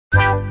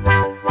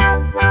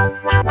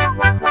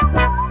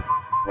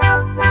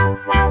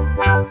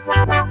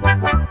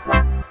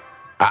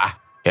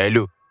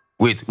Hello.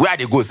 Wait, where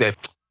they go, sef?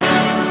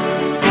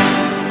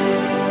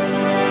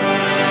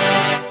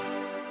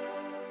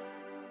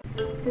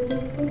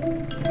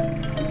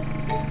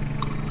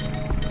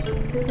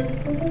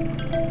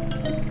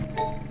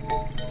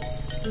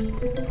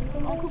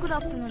 Uncle, good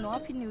afternoon.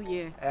 Happy New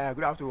Year.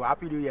 Good afternoon.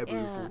 Happy New Year,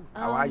 beautiful.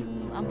 How are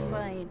you? I'm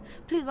fine.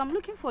 Please, I'm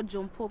looking for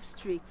John Pope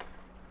Street.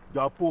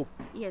 John Pope.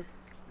 Yes.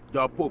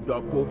 John Pope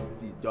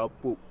Street. John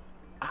Pope.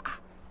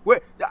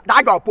 Wait,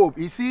 that John Pope,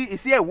 is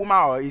he a woman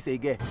or is he a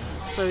girl?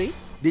 Sorry?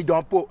 The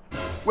John Pope.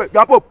 Wait,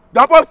 John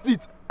Pope Street.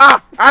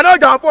 I know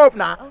John Pope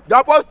now. Oh.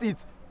 John Pope Street.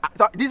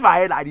 So this is my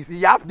head like this.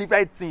 He have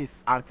different things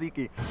I'm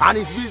thinking. And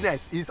his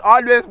business is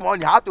always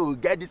money. How to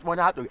get this money,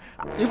 how to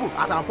even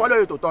as I'm following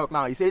you to talk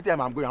now, he say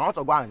ATM I'm going. I want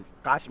to go and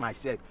cash my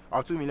check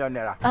of 2 million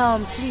naira.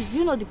 Please,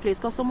 you know the place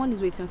because someone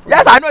is waiting for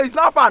Yes, me. I know it's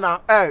not far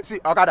now. See,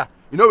 Okada,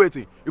 you know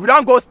waiting. If you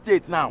don't go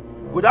straight now,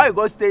 you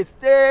go stay.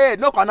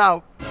 No come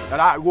now.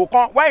 You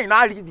come when you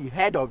now reach the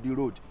head of the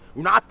road,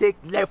 you now take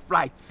left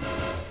right.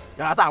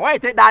 You understand? When you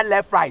take that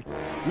left right,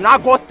 you now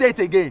go straight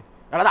again.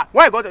 You understand?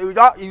 When you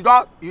go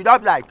you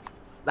just like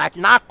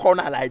in that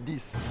corner like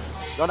this.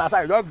 You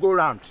understand? You just go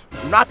round.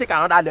 You now take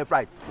another left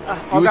right.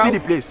 You will see the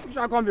place. You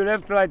can't be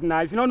left right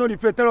now. If you don't know the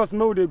place, tell us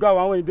where they go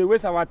and when they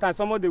waste our time.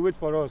 Someone they wait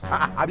for us.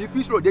 I be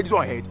fish road. They this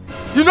one head.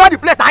 You know the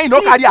place. I ain't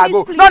no carry I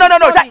go. Please, no.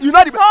 sorry, You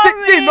know the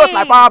place. See knows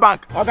like power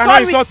bank. Okay, now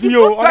insult me,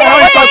 oh. Okay, now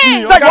insult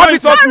me. Okay, now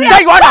insult me.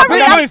 Say you want to Okay,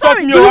 now insult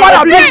me. You want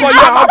to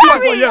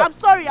be? I'm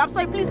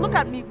sorry. Please look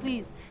at me,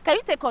 please. Can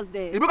you take us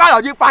there? If you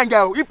guys are fine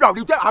girl, if not,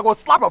 I go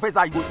slap your face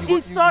and you go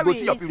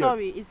see your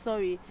period. It's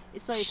sorry.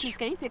 Please,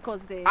 can you take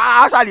us there?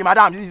 Actually,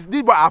 madam, this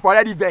boy have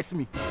already versed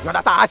me. You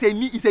understand?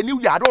 It's a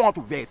new year. I don't want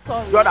to vex.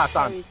 Sorry. You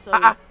understand?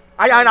 Sorry.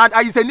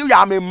 It's a new year.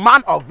 I'm a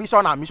man of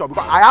vision and mission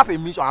because I have a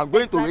mission. I'm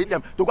going to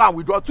ATM to go and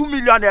withdraw 2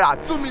 million naira.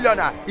 2 million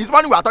naira. It's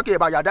money we are talking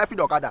about. You're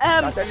definitely Okada.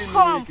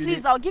 Come,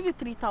 please. I'll give you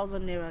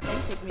 3,000 naira. Can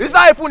you take me? It's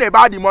not even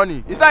about the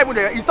money. It's not even.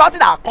 It's something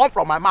that come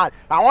from my mind.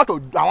 I want to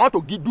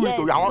do it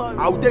to you.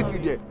 I will take you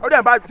there. Oh,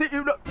 then, but see,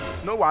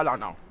 no wahala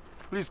now.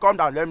 Please come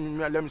down. Let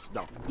me sit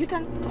down. You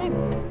can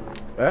climb.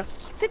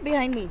 Sit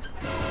behind me.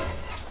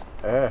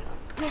 Yeah.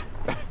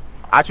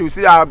 I should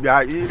see how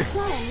behind you.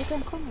 Fine, you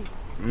can come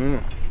in.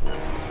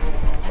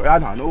 Oh yeah,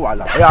 no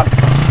wahala. Oh yeah.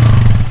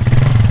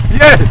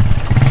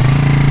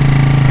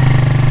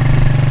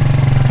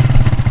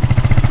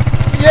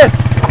 Yeah.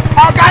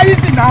 Okay,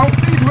 easy now.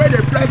 See the way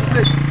they press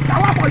play. Now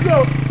what for you?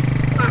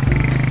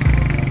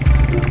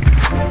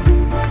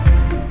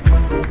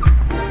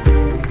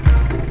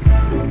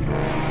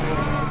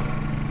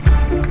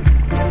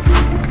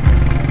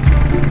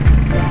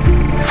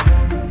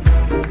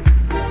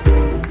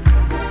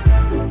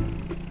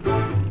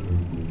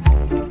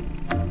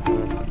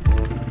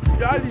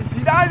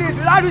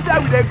 Without this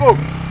where they go.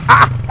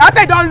 I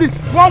said don't list.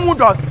 One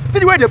wound us. See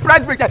the way they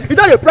press break. You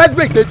know the press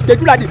break they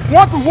do like this.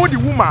 Want to hold the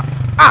woman.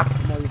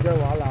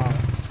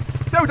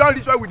 Say we don't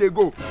list where they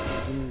go.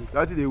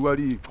 That's it they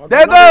worry.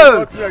 They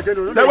go.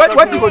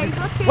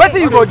 What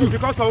you go do?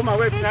 Because of woman.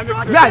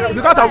 Yes,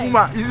 because of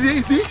woman. You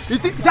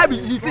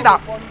see that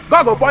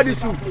God go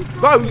punish you.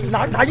 God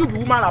now you be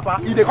woman apa.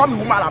 If they call me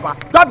woman apa.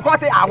 Just because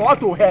say I want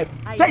to help.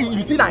 Say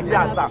you see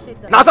Nigeria stuff.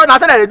 Now so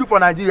that they do for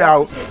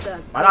Nigeria.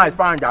 Madam is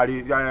fine,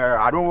 Daddy.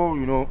 I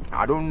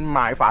don't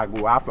mind if I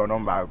go have your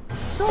number.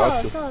 Sure,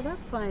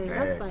 that's fine.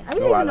 That's fine. Are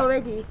you leaving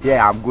already?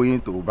 Yeah, I'm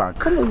going to bank.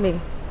 Come with me.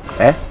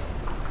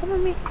 Come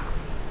with me.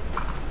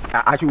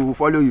 I should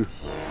follow you.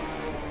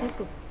 Let's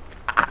go.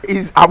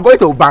 I'm going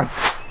to bank.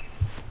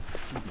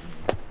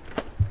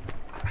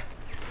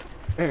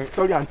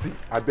 Sorry, auntie.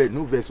 I beg,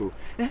 no vessel.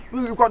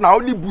 Because now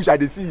only bush I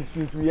dey see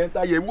since we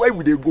enter here. Where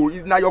would they go?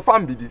 Is now your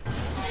farm be this?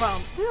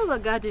 Farm. This is a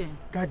garden.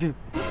 Garden.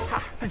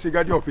 It's a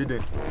garden of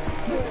Eden.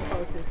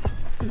 About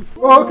it.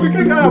 Oh,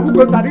 quickly,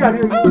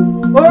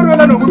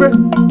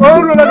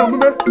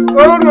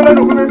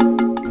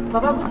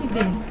 Baba, good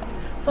evening.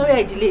 Sorry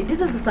I delayed.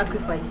 This is the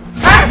sacrifice.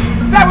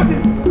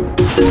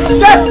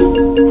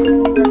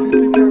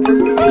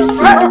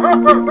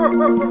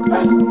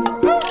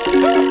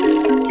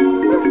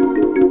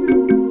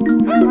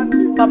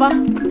 Baba,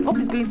 hope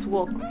it's going to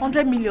work.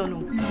 100 million.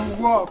 It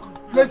will work.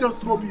 Let us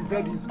hope his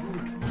head is good.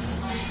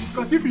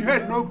 Because if your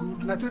head no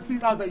good, na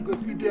 20,000 you go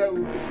see there.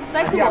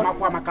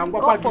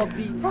 God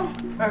forbid.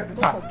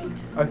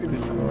 Excuse me,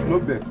 sir. No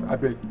best, I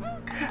beg.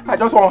 I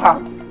just want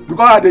half.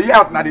 Because at the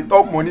years now they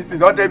talk money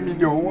since 100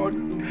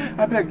 million.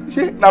 I beg.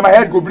 Now my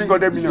head go bring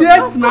 100 million.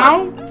 Yes,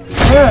 now.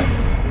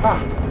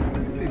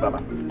 See,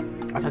 Baba.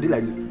 As I did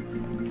like this,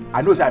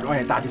 I know say I don't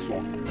enter this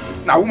one.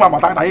 Now woman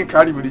matter I ain't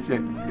carry with the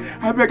share.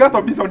 I beg out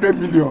of this 100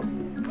 million.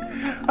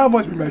 How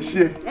much be my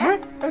share?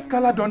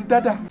 Escala don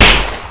dada.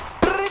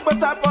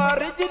 Bossa for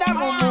original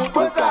mumu.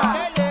 Bossa.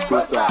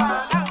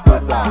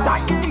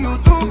 Shaggi you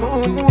too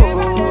mumu.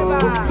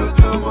 You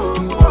too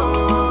mumu.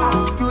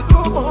 You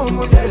too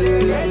mumu. Lele.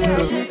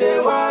 You dey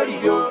worry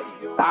yo.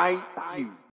 Thank you.